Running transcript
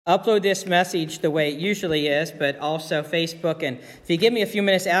upload this message the way it usually is, but also Facebook. And if you give me a few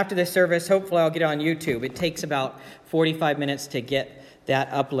minutes after the service, hopefully I'll get it on YouTube. It takes about 45 minutes to get that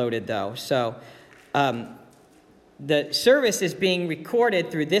uploaded, though. So the service is being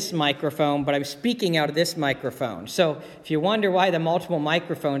recorded through this microphone, but I'm speaking out of this microphone. So if you wonder why the multiple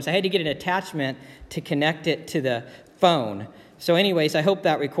microphones, I had to get an attachment to connect it to the phone. So anyways, I hope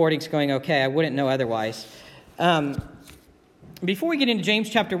that recording's going okay. I wouldn't know otherwise. Before we get into James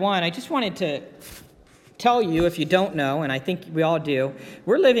chapter 1, I just wanted to tell you, if you don't know, and I think we all do,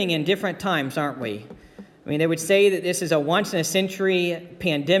 we're living in different times, aren't we? I mean, they would say that this is a once-in-a-century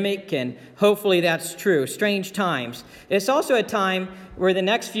pandemic, and hopefully that's true. Strange times. It's also a time where the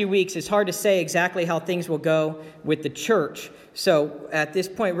next few weeks, it's hard to say exactly how things will go with the church. So at this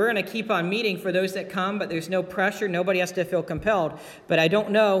point, we're going to keep on meeting for those that come, but there's no pressure. Nobody has to feel compelled. But I don't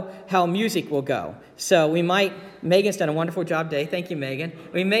know how music will go. So we might, Megan's done a wonderful job today. Thank you, Megan.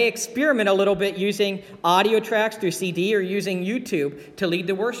 We may experiment a little bit using audio tracks through CD or using YouTube to lead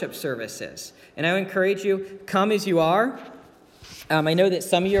the worship services. And I would encourage you, come as you are. I know that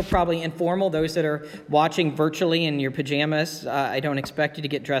some of you are probably informal, those that are watching virtually in your pajamas. I don't expect you to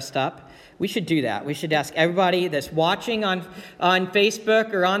get dressed up. We should do that. We should ask everybody that's watching on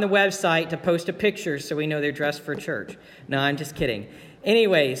Facebook or on the website to post a picture so we know they're dressed for church. No, I'm just kidding.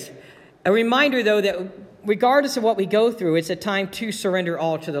 Anyways, a reminder, though, that regardless of what we go through, it's a time to surrender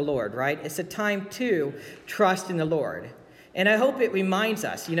all to the Lord, right? It's a time to trust in the Lord. And I hope it reminds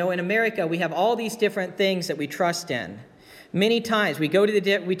us, in America, we have all these different things that we trust in. Many times we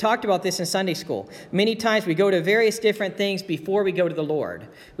talked about this in Sunday school. Many times we go to various different things before we go to the Lord.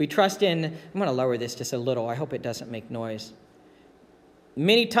 We trust in, I'm going to lower this just a little. I hope it doesn't make noise.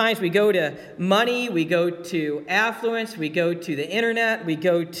 Many times we go to money, we go to affluence, we go to the internet, we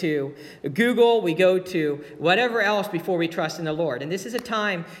go to Google, we go to whatever else before we trust in the Lord. And this is a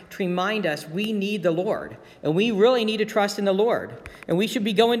time to remind us we need the Lord. And we really need to trust in the Lord. And we should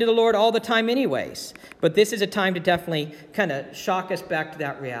be going to the Lord all the time anyways. But this is a time to definitely kind of shock us back to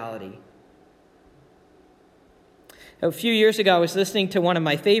that reality. A few years ago, I was listening to one of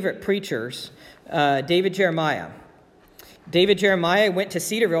my favorite preachers, David Jeremiah. David Jeremiah went to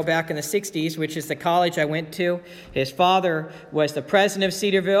Cedarville back in the 60s, which is the college I went to. His father was the president of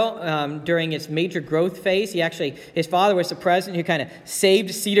Cedarville during its major growth phase. His father was the president who kind of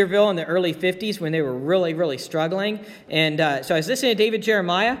saved Cedarville in the early 50s when they were really, really struggling. And so I was listening to David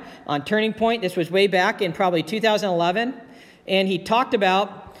Jeremiah on Turning Point. This was way back in probably 2011. And he talked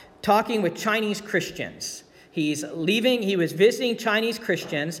about talking with Chinese Christians. He was visiting Chinese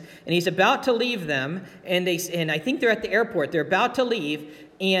Christians, and he's about to leave them, and I think they're at the airport. They're about to leave,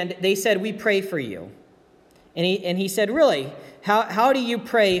 and they said, "We pray for you." And he said, "Really? How do you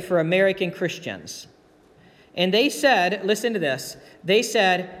pray for American Christians?" And they said, listen to this, they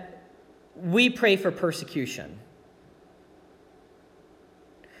said, "We pray for persecution."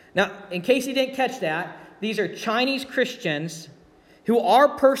 Now, in case you didn't catch that, these are Chinese Christians who are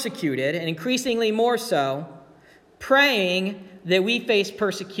persecuted, and increasingly more so, praying that we face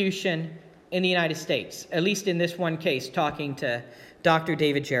persecution in the United States, at least in this one case, talking to Dr.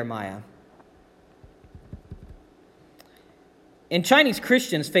 David Jeremiah. And Chinese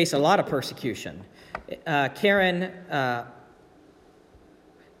Christians face a lot of persecution.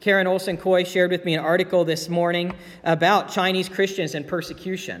 Karen Olsen-Coy shared with me an article this morning about Chinese Christians and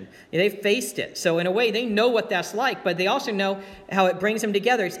persecution. They've faced it. So in a way, they know what that's like, but they also know how it brings them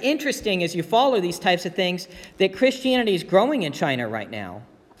together. It's interesting as you follow these types of things that Christianity is growing in China right now.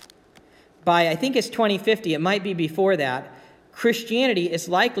 By, I think it's 2050, it might be before that, Christians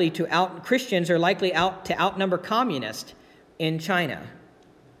are likely to outnumber communists in China.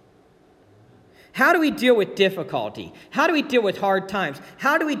 How do we deal with difficulty? How do we deal with hard times?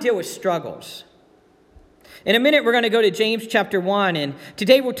 How do we deal with struggles? In a minute, we're going to go to James chapter 1, and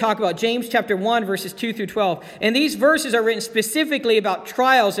today we'll talk about James chapter 1, verses 2 through 12. And these verses are written specifically about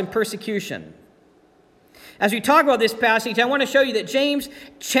trials and persecution. As we talk about this passage, I want to show you that James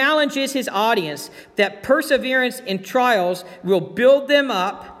challenges his audience that perseverance in trials will build them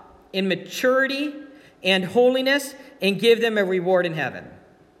up in maturity and holiness and give them a reward in heaven.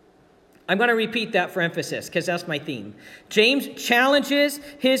 I'm going to repeat that for emphasis because that's my theme. James challenges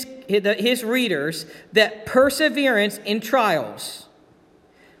his readers that perseverance in trials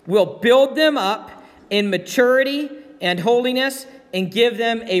will build them up in maturity and holiness and give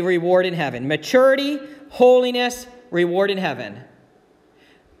them a reward in heaven. Maturity, holiness, reward in heaven.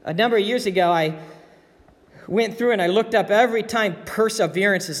 A number of years ago, I went through and I looked up every time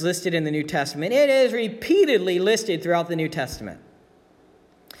perseverance is listed in the New Testament. It is repeatedly listed throughout the New Testament.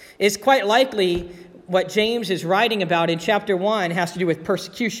 It's quite likely what James is writing about in chapter 1 has to do with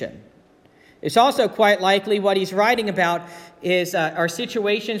persecution. It's also quite likely what he's writing about are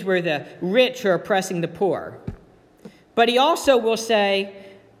situations where the rich are oppressing the poor. But he also will say,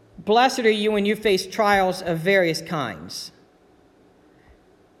 blessed are you when you face trials of various kinds.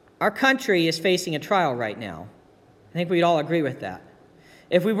 Our country is facing a trial right now. I think we'd all agree with that.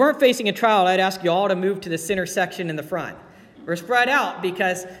 If we weren't facing a trial, I'd ask you all to move to the center section in the front. We're spread out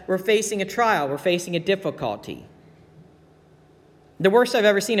because we're facing a trial. We're facing a difficulty. The worst I've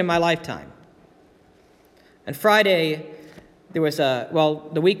ever seen in my lifetime. On Friday,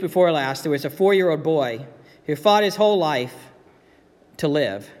 the week before last, there was a 4-year-old boy who fought his whole life to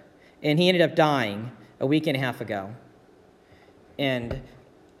live, and he ended up dying a week and a half ago. And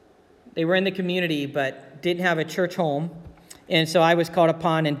they were in the community but didn't have a church home, and so I was called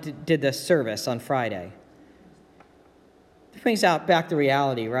upon and did the service on Friday. It brings out back the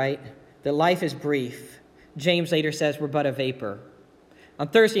reality, right? That life is brief. James later says we're but a vapor. On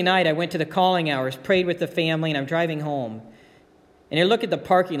Thursday night, I went to the calling hours, prayed with the family, and I'm driving home. And I look at the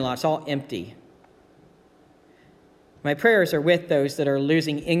parking lot, it's all empty. My prayers are with those that are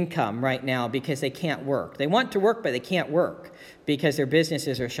losing income right now because they can't work. They want to work, but they can't work because their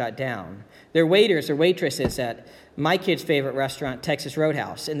businesses are shut down. They're waiters or waitresses at my kid's favorite restaurant, Texas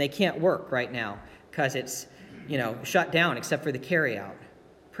Roadhouse, and they can't work right now because it's, shut down except for the carryout.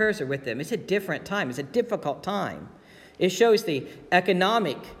 Prayers are with them. It's a different time. It's a difficult time. It shows the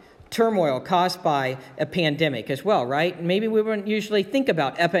economic turmoil caused by a pandemic as well, right? Maybe we wouldn't usually think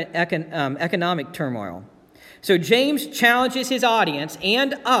about economic turmoil. So James challenges his audience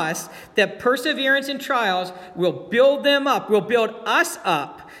and us that perseverance in trials will build them up, will build us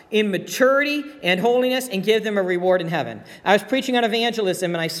up in maturity and holiness and give them a reward in heaven. I was preaching on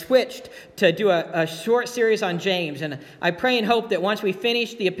evangelism and I switched to do a short series on James. And I pray and hope that once we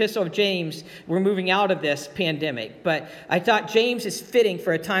finish the epistle of James, we're moving out of this pandemic. But I thought James is fitting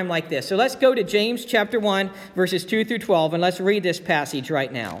for a time like this. So let's go to James chapter 1, verses 2 through 12, and let's read this passage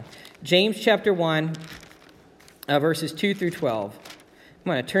right now. James chapter 1, verses 2 through 12.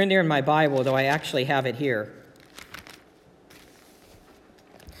 I'm going to turn there in my Bible, though I actually have it here.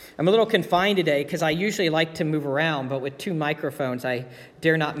 I'm a little confined today because I usually like to move around, but with 2 microphones, I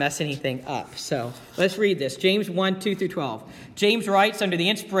dare not mess anything up. So let's read this. James 1, 2 through 12. James writes under the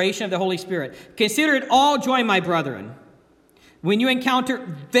inspiration of the Holy Spirit, "Consider it all joy, my brethren, when you encounter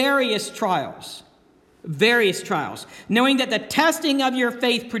various trials, knowing that the testing of your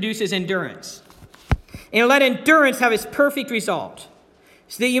faith produces endurance. And let endurance have its perfect result,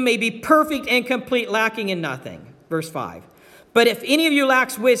 so that you may be perfect and complete, lacking in nothing." Verse 5. "But if any of you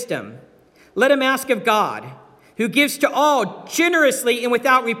lacks wisdom, let him ask of God, who gives to all generously and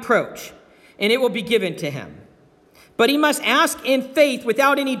without reproach, and it will be given to him. But he must ask in faith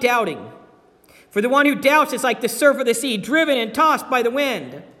without any doubting. For the one who doubts is like the surf of the sea, driven and tossed by the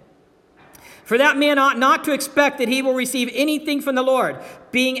wind. For that man ought not to expect that he will receive anything from the Lord,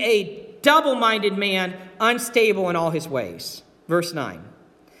 being a double-minded man, unstable in all his ways." Verse 9.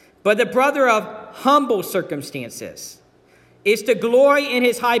 "But the brother of humble circumstances is to glory in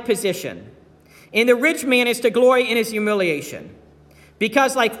his high position, and the rich man is to glory in his humiliation,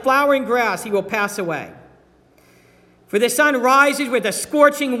 because like flowering grass he will pass away. For the sun rises with a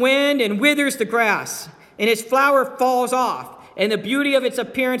scorching wind and withers the grass, and its flower falls off, and the beauty of its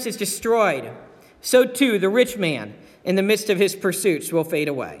appearance is destroyed. So too the rich man in the midst of his pursuits will fade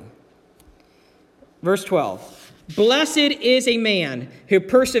away." Verse 12. "Blessed is a man who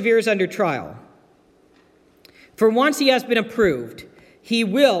perseveres under trial. For once he has been approved, he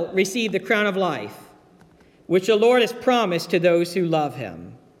will receive the crown of life, which the Lord has promised to those who love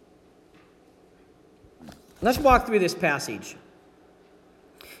him." Let's walk through this passage.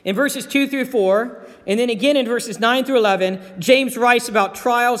 In verses 2 through 4, and then again in verses 9 through 11, James writes about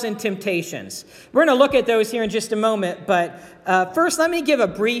trials and temptations. We're going to look at those here in just a moment, but first let me give a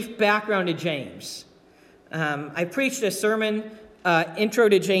brief background to James. I preached a sermon intro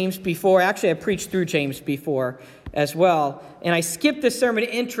to James before. Actually, I preached through James before as well. And I skipped the sermon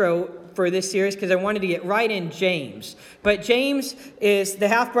intro for this series because I wanted to get right in James. But James is the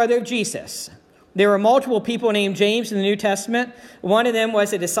half-brother of Jesus. There were multiple people named James in the New Testament. One of them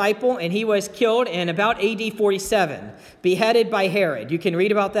was a disciple, and he was killed in about AD 47, beheaded by Herod. You can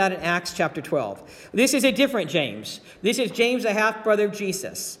read about that in Acts chapter 12. This is a different James. This is James, the half-brother of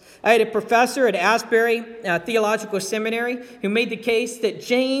Jesus. I had a professor at Asbury Theological Seminary who made the case that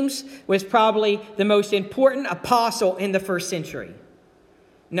James was probably the most important apostle in the first century.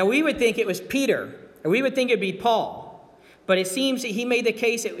 Now, we would think it was Peter, or we would think it would be Paul. But it seems that he made the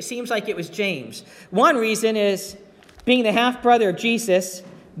case, it seems like it was James. One reason is being the half-brother of Jesus,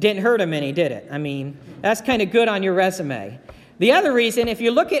 Didn't hurt him any, did it? I mean, that's kind of good on your resume. The other reason, if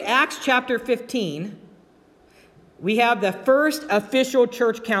you look at Acts chapter 15, we have the first official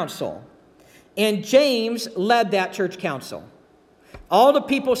church council. And James led that church council. All the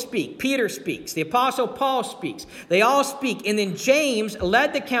people speak. Peter speaks. The apostle Paul speaks. They all speak. And then James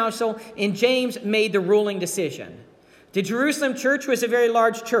led the council, and James made the ruling decision. The Jerusalem church was a very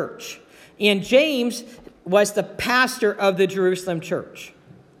large church. And James was the pastor of the Jerusalem church.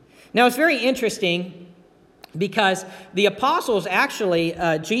 Now, it's very interesting because the apostles actually,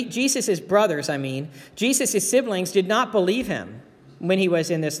 Jesus' brothers, Jesus' siblings did not believe him when he was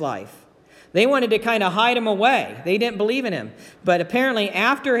in this life. They wanted to kind of hide him away. They didn't believe in him. But apparently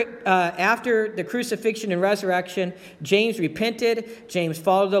after the crucifixion and resurrection, James repented. James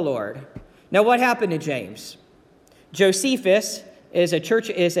followed the Lord. Now, what happened to James? Josephus is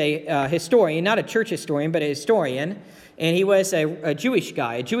a historian, not a church historian, but a historian. And he was a Jewish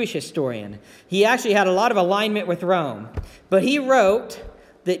guy, a Jewish historian. He actually had a lot of alignment with Rome. But he wrote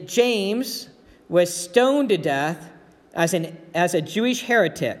that James was stoned to death as a Jewish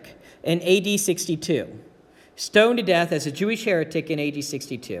heretic in AD 62. Stoned to death as a Jewish heretic in AD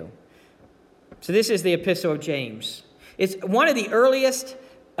 62. So this is the Epistle of James. It's one of the earliest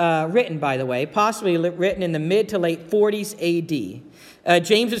written, by the way, possibly written in the mid to late 40s AD.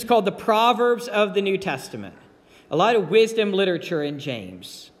 James is called the Proverbs of the New Testament. A lot of wisdom literature in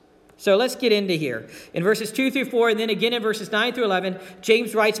James. So let's get into here. In verses 2 through 4, and then again in verses 9 through 11,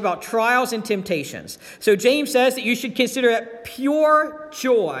 James writes about trials and temptations. So James says that you should consider it pure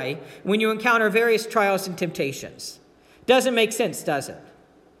joy when you encounter various trials and temptations. Doesn't make sense, does it?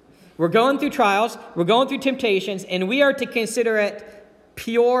 We're going through trials, we're going through temptations, and we are to consider it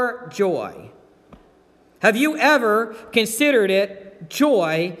pure joy. Have you ever considered it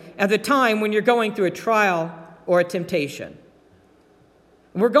joy at the time when you're going through a trial or a temptation?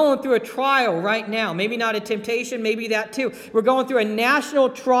 We're going through a trial right now. Maybe not a temptation, maybe that too. We're going through a national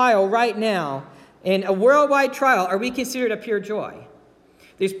trial right now, and a worldwide trial. Are we considered a pure joy?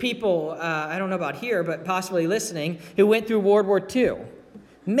 There's people, I don't know about here, but possibly listening, who went through World War II.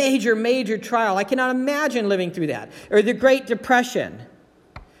 Major trial. I cannot imagine living through that. Or the Great Depression.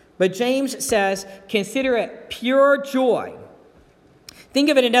 But James says, consider it pure joy. Think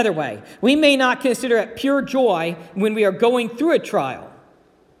of it another way. We may not consider it pure joy when we are going through a trial.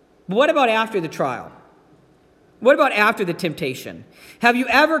 But what about after the trial? What about after the temptation? Have you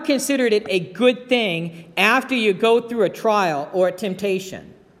ever considered it a good thing after you go through a trial or a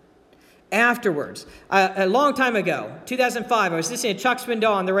temptation? Afterwards. A long time ago, 2005, I was listening to Chuck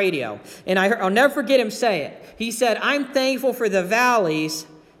Swindoll on the radio, and I'll never forget him say it. He said, I'm thankful for the valleys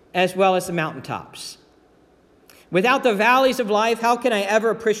as well as the mountaintops. Without the valleys of life, how can I ever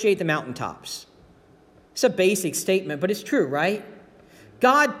appreciate the mountaintops? It's a basic statement, but it's true, right?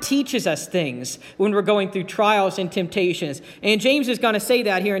 God teaches us things when we're going through trials and temptations. And James is going to say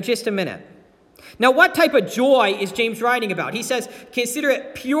that here in just a minute. Now, what type of joy is James writing about? He says, consider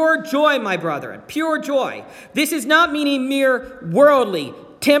it pure joy, my brethren, pure joy. This is not meaning mere worldly,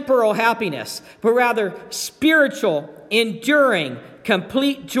 temporal happiness, but rather spiritual, enduring,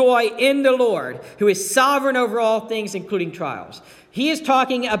 complete joy in the Lord, who is sovereign over all things, including trials. He is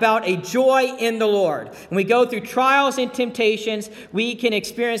talking about a joy in the Lord. When we go through trials and temptations, we can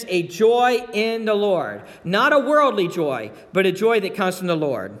experience a joy in the Lord. Not a worldly joy, but a joy that comes from the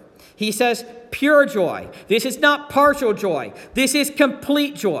Lord. He says pure joy. This is not partial joy. This is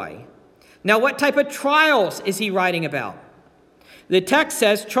complete joy. Now, what type of trials is he writing about? The text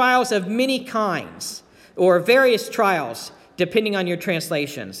says trials of many kinds, or various trials, depending on your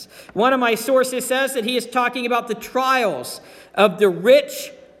translations. One of my sources says that he is talking about the trials of the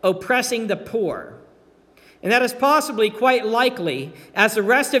rich oppressing the poor. And that is possibly quite likely, as the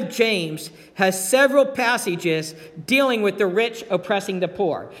rest of James has several passages dealing with the rich oppressing the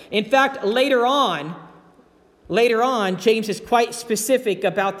poor. In fact, later on, James is quite specific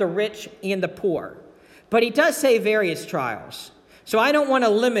about the rich and the poor. But he does say various trials. So I don't want to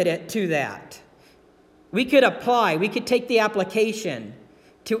limit it to that. We could take the application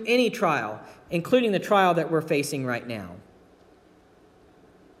to any trial, including the trial that we're facing right now.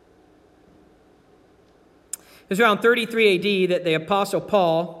 It was around 33 AD that the Apostle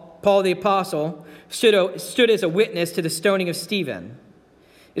Paul the Apostle, stood as a witness to the stoning of Stephen.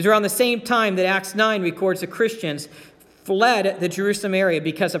 It was around the same time that Acts 9 records the Christians fled the Jerusalem area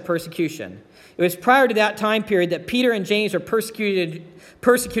because of persecution. It was prior to that time period that Peter and James were persecuted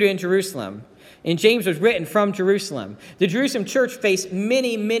in Jerusalem. And James was written from Jerusalem. The Jerusalem church faced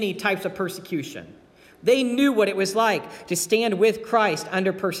many types of persecution. They knew what it was like to stand with Christ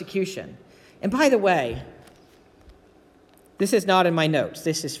under persecution. And by the way, This is not in my notes.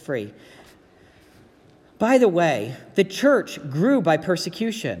 This is free. By the way, the church grew by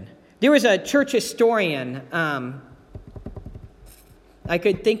persecution. There was a church historian, I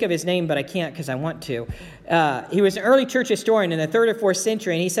could think of his name, but I can't because I want to. He was an early church historian in the 3rd or 4th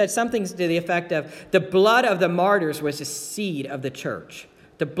century, and he said something to the effect of, the blood of the martyrs was the seed of the church.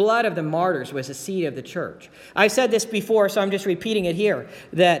 The blood of the martyrs was the seed of the church. I've said this before, so I'm just repeating it here,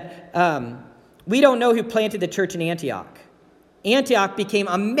 that we don't know who planted the church in Antioch. Antioch became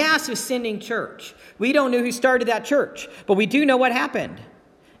a massive sinning church. We don't know who started that church, but we do know what happened.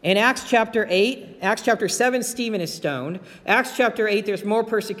 In Acts chapter 8, Acts chapter 7, Stephen is stoned. Acts chapter 8, there's more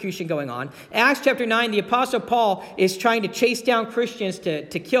persecution going on. Acts chapter 9, the Apostle Paul is trying to chase down Christians to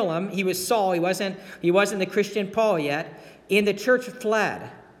kill him. He was Saul. He wasn't the Christian Paul yet. And the church fled.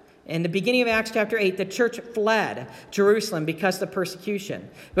 In the beginning of Acts chapter 8, the church fled Jerusalem because of the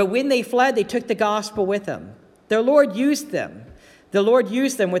persecution. But when they fled, they took the gospel with them. The Lord used them. The Lord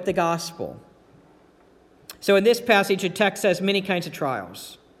used them with the gospel. So in this passage, the text says many kinds of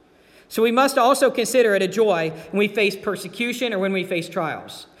trials. So we must also consider it a joy when we face persecution or when we face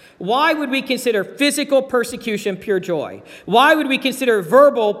trials. Why would we consider physical persecution pure joy? Why would we consider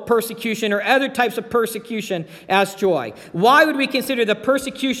verbal persecution or other types of persecution as joy? Why would we consider the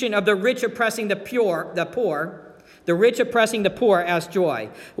persecution of the rich oppressing the poor, the rich oppressing the poor as joy?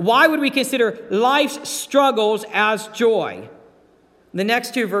 Why would we consider life's struggles as joy? The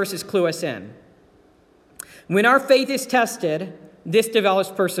next 2 verses clue us in. When our faith is tested, this develops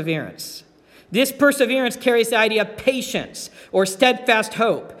perseverance. This perseverance carries the idea of patience or steadfast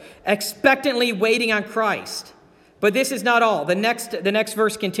hope, expectantly waiting on Christ. But this is not all. The next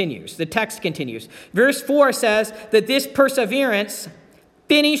verse continues. The text continues. Verse 4 says that this perseverance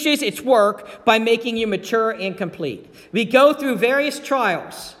finishes its work by making you mature and complete. We go through various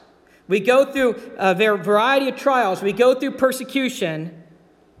trials. We go through a variety of trials. We go through persecution.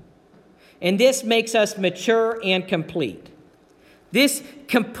 And this makes us mature and complete. This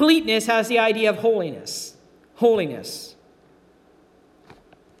completeness has the idea of holiness. Holiness.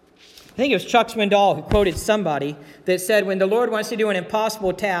 I think it was Chuck Swindoll who quoted somebody that said, when the Lord wants to do an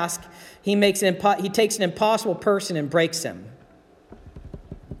impossible task, he takes an impossible person and breaks him.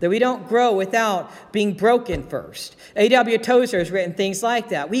 That we don't grow without being broken first. A.W. Tozer has written things like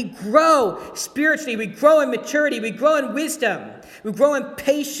that. We grow spiritually. We grow in maturity. We grow in wisdom. We grow in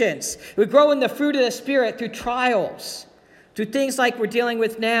patience. We grow in the fruit of the Spirit through trials. Through things like we're dealing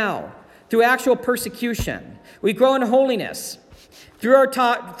with now. Through actual persecution. We grow in holiness. Through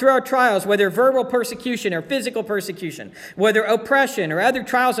our trials, whether verbal persecution or physical persecution, whether oppression or other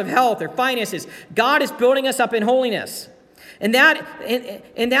trials of health or finances, God is building us up in holiness. And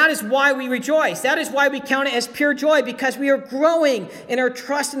that is why we rejoice. That is why we count it as pure joy, because we are growing in our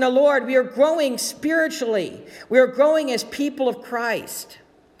trust in the Lord. We are growing spiritually. We are growing as people of Christ.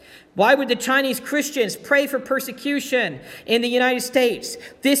 Why would the Chinese Christians pray for persecution in the United States?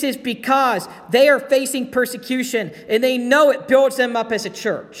 This is because they are facing persecution, and they know it builds them up as a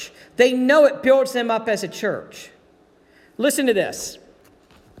church. They know it builds them up as a church. Listen to this.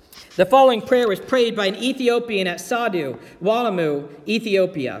 The following prayer was prayed by an Ethiopian at Sadu, Walamu,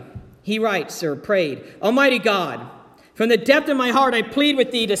 Ethiopia. He writes, or prayed, Almighty God, from the depth of my heart I plead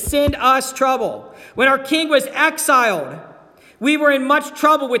with thee to send us trouble. When our king was exiled, we were in much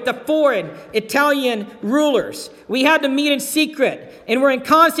trouble with the foreign Italian rulers. We had to meet in secret and were in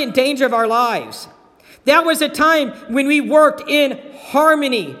constant danger of our lives. That was a time when we worked in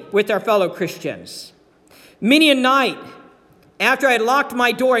harmony with our fellow Christians. Many a night, after I had locked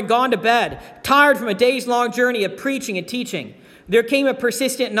my door and gone to bed, tired from a day's long journey of preaching and teaching, there came a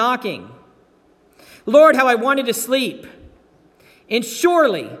persistent knocking. Lord, how I wanted to sleep. And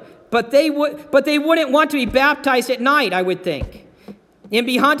surely, but they wouldn't want to be baptized at night, I would think, and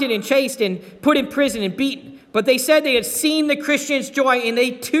be hunted and chased and put in prison and beaten. But they said they had seen the Christians' joy, and they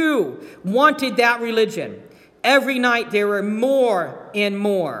too wanted that religion. Every night there were more and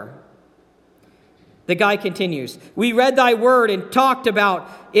more. The guy continues, we read thy word and talked about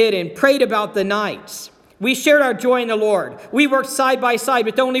it and prayed about the nights. We shared our joy in the Lord. We worked side by side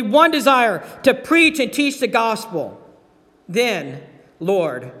with only one desire, to preach and teach the gospel. Then,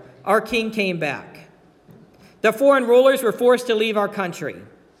 Lord, our king came back. The foreign rulers were forced to leave our country.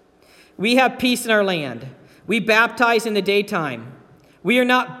 We have peace in our land. We baptize in the daytime. We are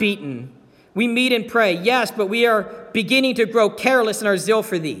not beaten. We meet and pray, yes, but we are beginning to grow careless in our zeal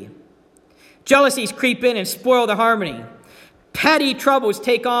for thee. Jealousies creep in and spoil the harmony. Petty troubles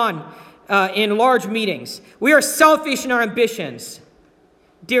take on in large meetings. We are selfish in our ambitions.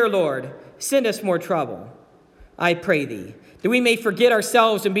 Dear Lord, send us more trouble, I pray thee. that we may forget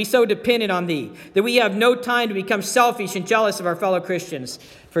ourselves and be so dependent on thee, that we have no time to become selfish and jealous of our fellow Christians,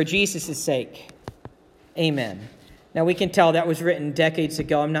 for Jesus' sake. Amen. Now we can tell that was written decades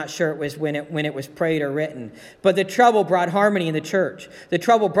ago. I'm not sure it was when it was prayed or written. But the trouble brought harmony in the church. The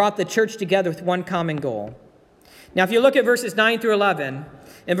trouble brought the church together with one common goal. Now if you look at verses 9 through 11,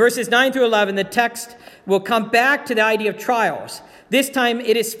 in verses 9 through 11, the text will come back to the idea of trials. This time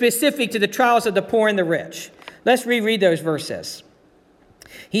it is specific to the trials of the poor and the rich. Let's reread those verses.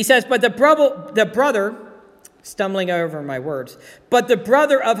 He says, but the brother, stumbling over my words, but the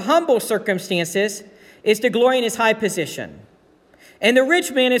brother of humble circumstances is to glory in his high position. And the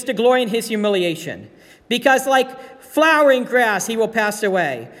rich man is to glory in his humiliation, because like flowering grass he will pass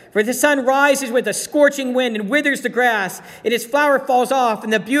away. For the sun rises with a scorching wind and withers the grass, and its flower falls off,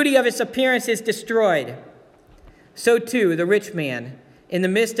 and the beauty of its appearance is destroyed. So too the rich man, in the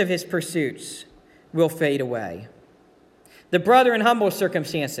midst of his pursuits, will fade away. The brother in humble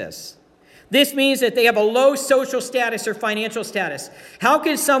circumstances. This means that they have a low social status or financial status. How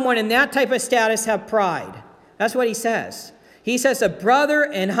can someone in that type of status have pride? That's what he says. He says a brother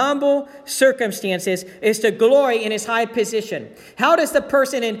in humble circumstances is to glory in his high position. How does the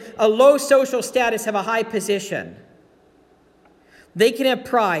person in a low social status have a high position? They can have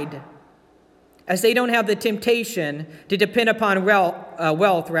pride as they don't have the temptation to depend upon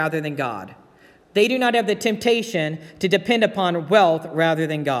wealth rather than God. They do not have the temptation to depend upon wealth rather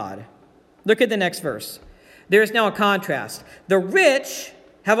than God. Look at the next verse. There is now a contrast. The rich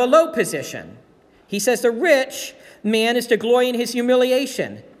have a low position. He says the rich man is to glory in his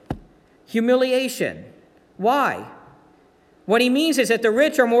humiliation. Humiliation. Why? What he means is that the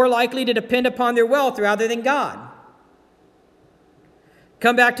rich are more likely to depend upon their wealth rather than God.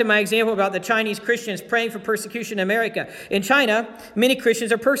 Come back to my example about the Chinese Christians praying for persecution in America. In China, many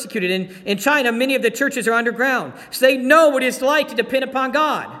Christians are persecuted. In China, many of the churches are underground. So they know what it's like to depend upon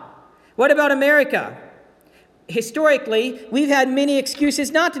God. What about America? Historically, we've had many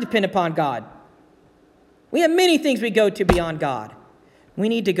excuses not to depend upon God. We have many things we go to beyond God. We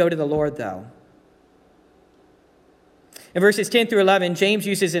need to go to the Lord, though. In verses 10 through 11, James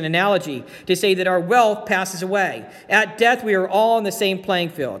uses an analogy to say that our wealth passes away. At death, we are all on the same playing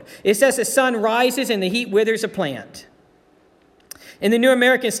field. It says the sun rises and the heat withers a plant. In the New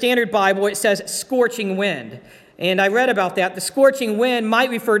American Standard Bible, it says scorching wind. And I read about that. The scorching wind might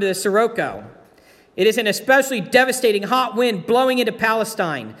refer to the Sirocco. It is an especially devastating hot wind blowing into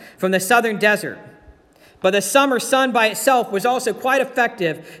Palestine from the southern desert. But the summer sun by itself was also quite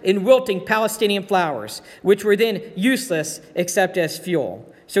effective in wilting Palestinian flowers, which were then useless except as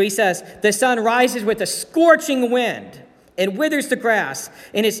fuel. So he says, the sun rises with a scorching wind and withers the grass,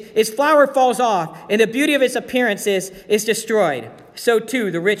 and its flower falls off, and the beauty of its appearance is destroyed. So too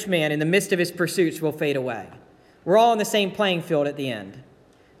the rich man in the midst of his pursuits will fade away. We're all on the same playing field at the end.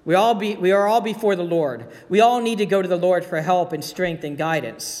 We are all before the Lord. We all need to go to the Lord for help and strength and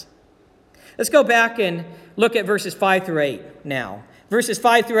guidance. Let's go back and look at verses 5 through 8 now. Verses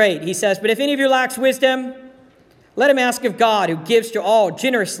 5 through 8, he says, but if any of you lacks wisdom, let him ask of God, who gives to all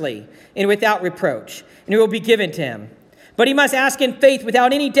generously and without reproach, and it will be given to him. But he must ask in faith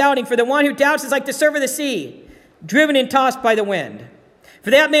without any doubting, for the one who doubts is like the surf of the sea, driven and tossed by the wind.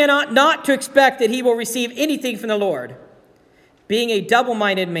 For that man ought not to expect that he will receive anything from the Lord, being a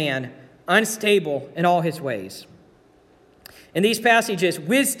double-minded man, unstable in all his ways. In these passages,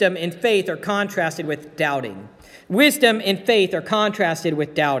 wisdom and faith are contrasted with doubting. Wisdom and faith are contrasted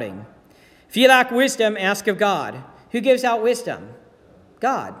with doubting. If you lack wisdom, ask of God. Who gives out wisdom?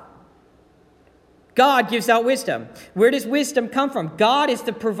 God. God gives out wisdom. Where does wisdom come from? God is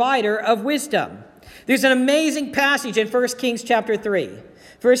the provider of wisdom. There's an amazing passage in 1 Kings chapter 3.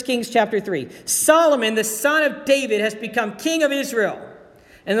 1 Kings chapter 3. Solomon, the son of David, has become king of Israel.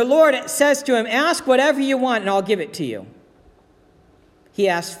 And the Lord says to him, ask whatever you want and I'll give it to you. He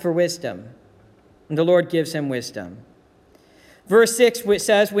asks for wisdom, and the Lord gives him wisdom. Verse 6, which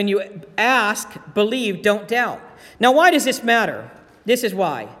says, when you ask, believe, don't doubt. Now, why does this matter? This is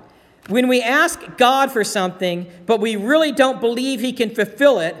why. When we ask God for something, but we really don't believe he can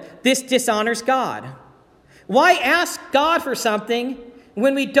fulfill it, this dishonors God. Why ask God for something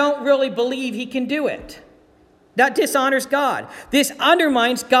when we don't really believe he can do it? That dishonors God. This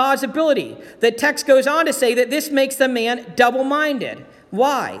undermines God's ability. The text goes on to say that this makes the man double-minded.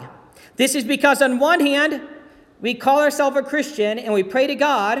 Why? This is because on one hand, we call ourselves a Christian and we pray to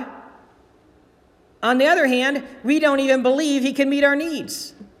God. On the other hand, we don't even believe he can meet our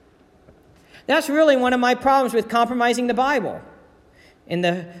needs. That's really one of my problems with compromising the Bible. In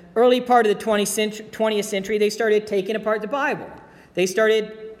the early part of the 20th century, they started taking apart the Bible. They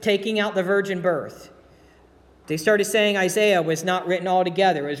started taking out the virgin birth. They started saying Isaiah was not written all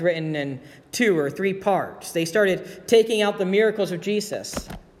together. It was written in 2 or 3 parts. They started taking out the miracles of Jesus.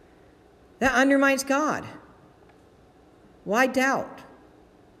 That undermines God. Why doubt?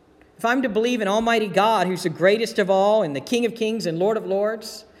 If I'm to believe in Almighty God, who's the greatest of all and the King of kings and Lord of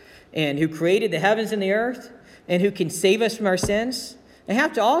lords, and who created the heavens and the earth, and who can save us from our sins, I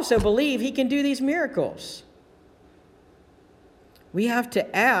have to also believe he can do these miracles. We have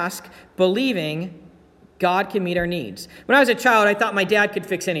to ask, believing God can meet our needs. When I was a child, I thought my dad could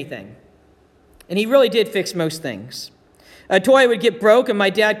fix anything. And he really did fix most things. A toy would get broke and my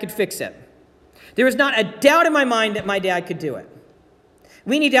dad could fix it. There was not a doubt in my mind that my dad could do it.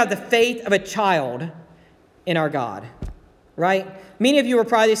 We need to have the faith of a child in our God, right? Many of you were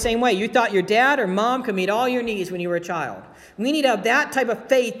probably the same way. You thought your dad or mom could meet all your needs when you were a child. We need to have that type of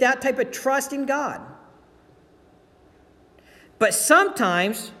faith, that type of trust in God. But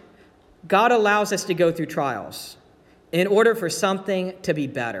sometimes God allows us to go through trials in order for something to be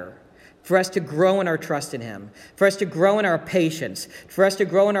better, for us to grow in our trust in him, for us to grow in our patience, for us to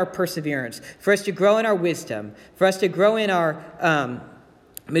grow in our perseverance, for us to grow in our wisdom, for us to grow in our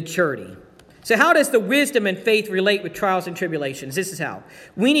maturity. So how does the wisdom and faith relate with trials and tribulations? This is how.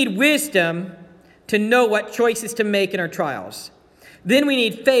 We need wisdom to know what choices to make in our trials. Then we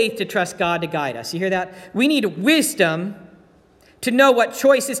need faith to trust God to guide us. You hear that? We need wisdom to know what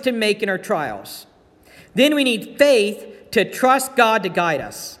choices to make in our trials. Then we need faith to trust God to guide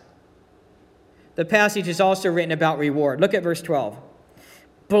us. The passage is also written about reward. Look at verse 12.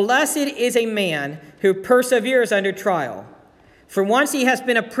 Blessed is a man who perseveres under trial. For once he has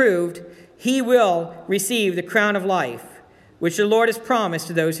been approved, he will receive the crown of life, which the Lord has promised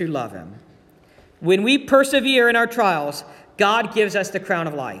to those who love him. When we persevere in our trials, God gives us the crown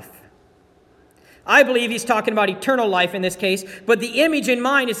of life. I believe he's talking about eternal life in this case, but the image in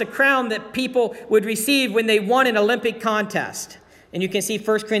mind is a crown that people would receive when they won an Olympic contest. And you can see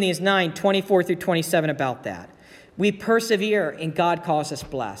 1 Corinthians 9, 24 through 27 about that. We persevere and God calls us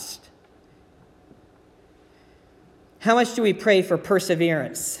blessed. How much do we pray for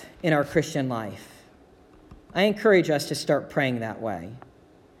perseverance in our Christian life? I encourage us to start praying that way.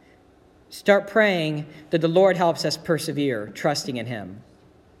 Start praying that the Lord helps us persevere, trusting in him.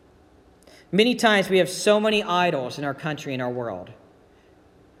 Many times we have so many idols in our country and our world.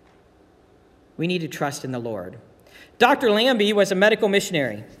 We need to trust in the Lord. Dr. Lambie was a medical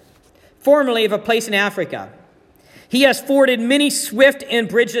missionary, formerly of a place in Africa. He has forded many swift and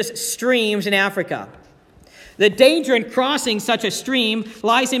bridgeless streams in Africa. The danger in crossing such a stream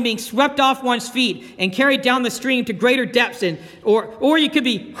lies in being swept off one's feet and carried down the stream to greater depths, or you could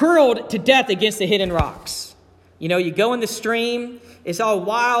be hurled to death against the hidden rocks. You know, you go in the stream, it's all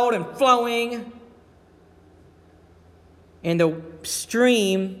wild and flowing, and the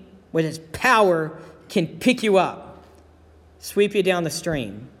stream, with its power, can pick you up, sweep you down the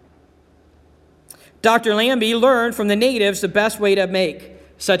stream. Dr. Lambie learned from the natives the best way to make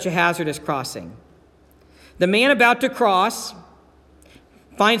such a hazardous crossing. The man about to cross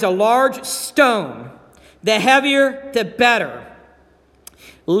finds a large stone, the heavier the better,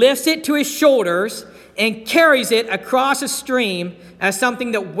 lifts it to his shoulders, and carries it across a stream as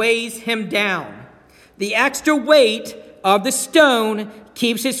something that weighs him down. The extra weight of the stone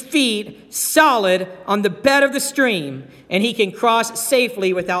keeps his feet solid on the bed of the stream, and he can cross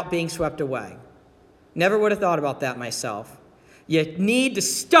safely without being swept away. Never would have thought about that myself. You need the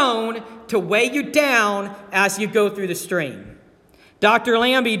stone to weigh you down as you go through the stream. Dr.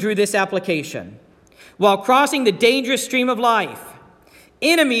 Lambie drew this application. While crossing the dangerous stream of life,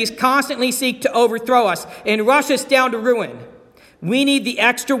 enemies constantly seek to overthrow us and rush us down to ruin. We need the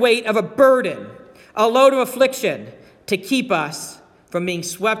extra weight of a burden, a load of affliction, to keep us from being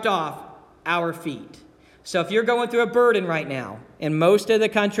swept off our feet. So if you're going through a burden right now, and most of the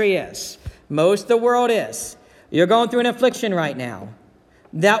country is, most of the world is, you're going through an affliction right now,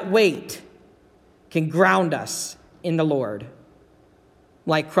 that weight can ground us in the Lord,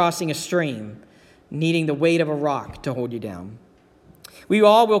 like crossing a stream, needing the weight of a rock to hold you down. We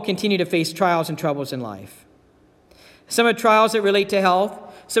all will continue to face trials and troubles in life. Some are trials that relate to health,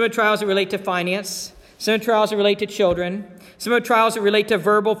 some are trials that relate to finance, some are trials that relate to children, some are trials that relate to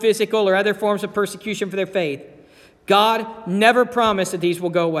verbal, physical, or other forms of persecution for their faith. God never promised that these will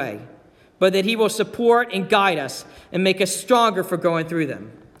go away, but that he will support and guide us and make us stronger for going through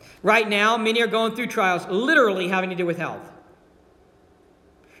them. Right now, many are going through trials literally having to do with health.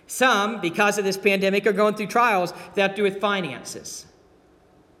 Some, because of this pandemic, are going through trials that have to do with finances.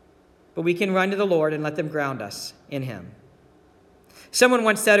 But we can run to the Lord and let them ground us in him. Someone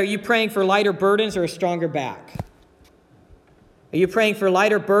once said, are you praying for lighter burdens or a stronger back? Are you praying for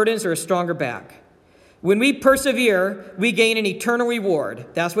lighter burdens or a stronger back? When we persevere, we gain an eternal reward.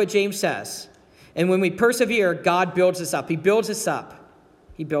 That's what James says. And when we persevere, God builds us up. He builds us up.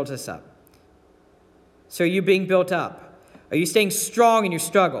 He builds us up. So are you being built up? Are you staying strong in your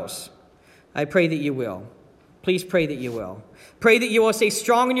struggles? I pray that you will. Please pray that you will. Pray that you will stay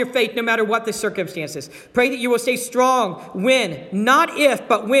strong in your faith no matter what the circumstances. Pray that you will stay strong when, not if,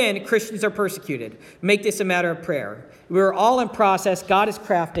 but when Christians are persecuted. Make this a matter of prayer. We're all in process. God is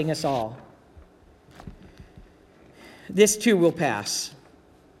crafting us all. This too will pass.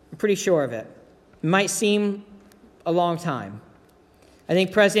 I'm pretty sure of it. It might seem a long time. I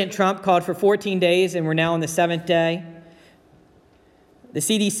think President Trump called for 14 days, and we're now on the 7th day. The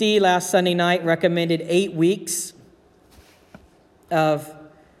CDC last Sunday night recommended 8 weeks of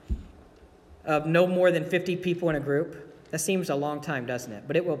no more than 50 people in a group. That seems a long time, doesn't it?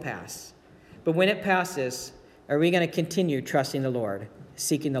 But it will pass. But when it passes, are we going to continue trusting the Lord,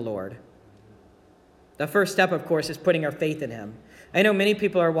 seeking the Lord? The first step, of course, is putting our faith in him. I know many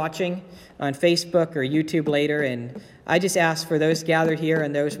people are watching on Facebook or YouTube later, and I just ask for those gathered here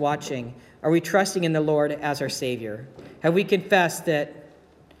and those watching, are we trusting in the Lord as our Savior? Have we confessed that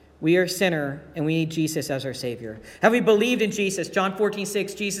we are a sinner and we need Jesus as our Savior? Have we believed in Jesus? John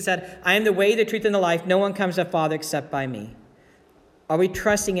 14:6, Jesus said, I am the way, the truth, and the life. No one comes to the Father except by me. Are we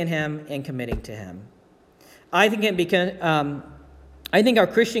trusting in him and committing to him? I think our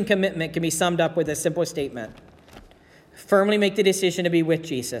Christian commitment can be summed up with a simple statement. Firmly make the decision to be with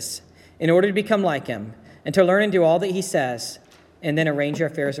Jesus in order to become like him and to learn and do all that he says, and then arrange our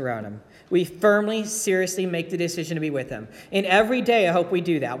affairs around him. We firmly, seriously make the decision to be with him. And every day, I hope we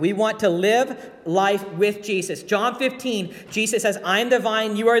do that. We want to live life with Jesus. John 15, Jesus says, I am the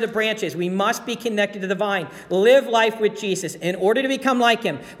vine, you are the branches. We must be connected to the vine. Live life with Jesus. In order to become like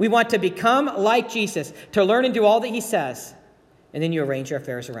him, we want to become like Jesus, to learn and do all that he says. And then you arrange your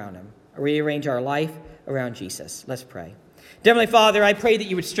affairs around him. Rearrange our life around Jesus. Let's pray. Heavenly Father, I pray that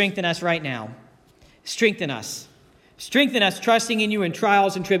you would strengthen us right now. Strengthen us. Strengthen us trusting in you in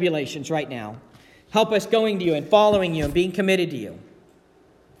trials and tribulations right now. Help us going to you and following you and being committed to you.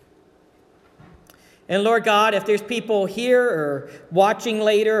 And Lord God, if there's people here or watching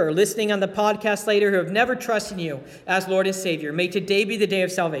later or listening on the podcast later who have never trusted you as Lord and Savior, may today be the day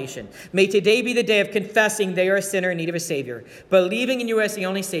of salvation. May today be the day of confessing they are a sinner in need of a Savior, believing in you as the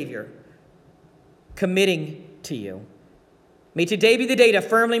only Savior, committing to you. May today be the day to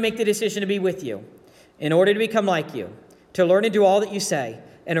firmly make the decision to be with you in order to become like you, to learn and do all that you say,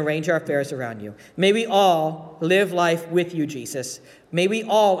 and arrange our affairs around you. May we all live life with you, Jesus. May we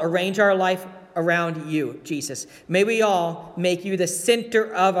all arrange our life around you, Jesus. May we all make you the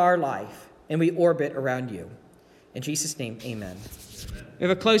center of our life, and we orbit around you. In Jesus' name, amen. We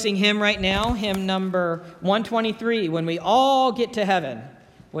have a closing hymn right now, hymn number 123, When We All Get to Heaven.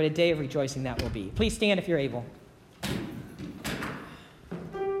 What a day of rejoicing that will be. Please stand if you're able.